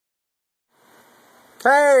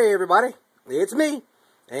Hey everybody, it's me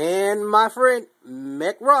and my friend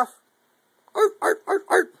Mcruff.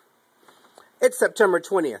 It's September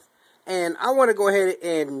 20th, and I want to go ahead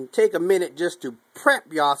and take a minute just to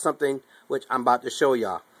prep y'all something which I'm about to show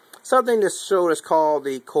y'all. Something this show is called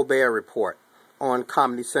the Colbert Report on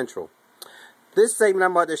Comedy Central. This segment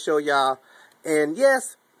I'm about to show y'all, and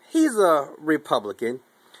yes, he's a Republican,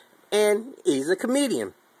 and he's a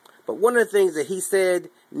comedian. But one of the things that he said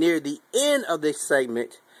near the end of this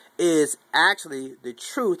segment is actually the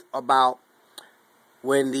truth about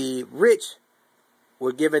when the rich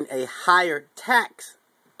were given a higher tax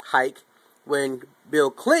hike when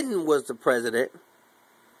Bill Clinton was the president.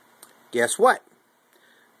 Guess what?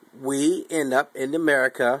 We end up in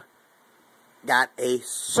America got a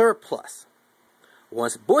surplus.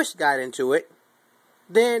 Once Bush got into it,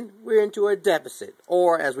 then we're into a deficit,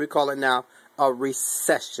 or as we call it now, a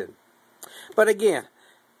recession. But again,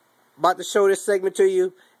 about to show this segment to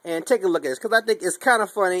you and take a look at this because I think it's kind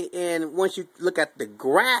of funny, and once you look at the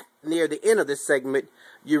graph near the end of this segment,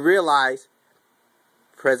 you realize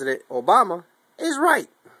President Obama is right.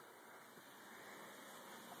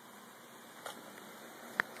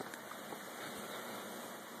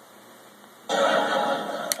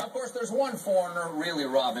 Of course, there's one foreigner really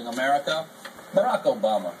robbing America. Barack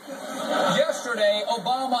Obama. Yesterday,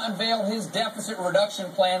 Obama unveiled his deficit reduction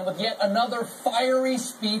plan with yet another fiery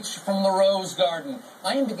speech from the Rose Garden.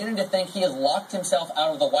 I am beginning to think he has locked himself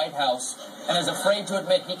out of the White House and is afraid to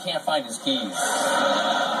admit he can't find his keys.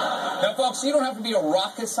 Now, folks, you don't have to be a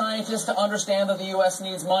rocket scientist to understand that the U.S.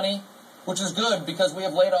 needs money, which is good because we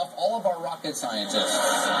have laid off all of our rocket scientists.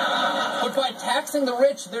 But by taxing the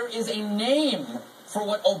rich, there is a name for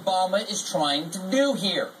what Obama is trying to do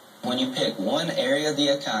here. When you pick one area of the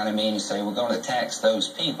economy and you say we're going to tax those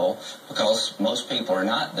people because most people are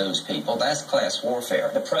not those people, that's class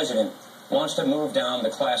warfare. The president wants to move down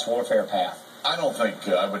the class warfare path. I don't think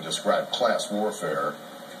I would describe class warfare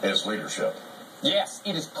as leadership. Yes,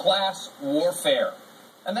 it is class warfare.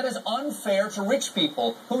 And that is unfair to rich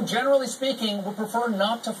people who, generally speaking, would prefer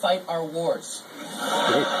not to fight our wars.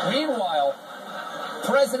 Meanwhile,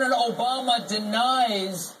 President Obama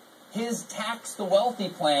denies his tax the wealthy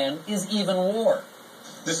plan is even war.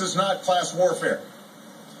 This is not class warfare.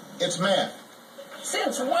 It's math.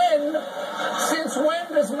 Since when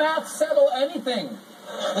does math settle anything?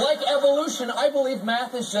 Like evolution, I believe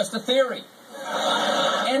math is just a theory.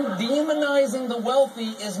 And demonizing the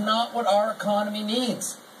wealthy is not what our economy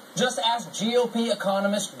needs. Just ask GOP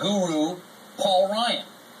economist guru Paul Ryan.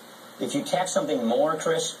 If you tax something more,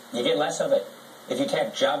 Chris, you get less of it. If you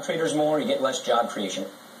tax job creators more, you get less job creation.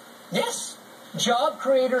 Yes, job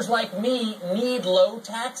creators like me need low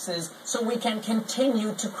taxes so we can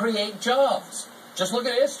continue to create jobs. Just look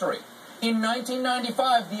at history. In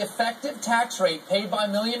 1995, the effective tax rate paid by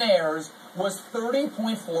millionaires was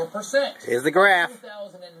 30.4%. Here's the graph. In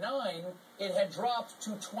 2009, it had dropped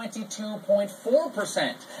to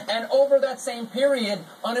 22.4%. And over that same period,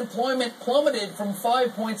 unemployment plummeted from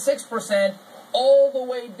 5.6% all the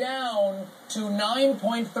way down to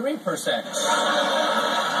 9.3%.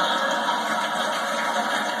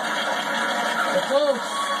 Folks,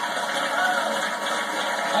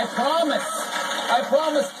 I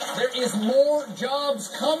promise, there is more jobs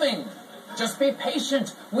coming. Just be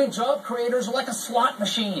patient. We job creators are like a slot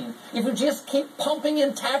machine. If you just keep pumping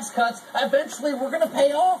in tax cuts, eventually we're going to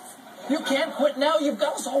pay off. You can't quit now. You've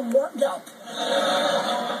got us all warmed up.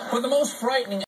 But the most frightening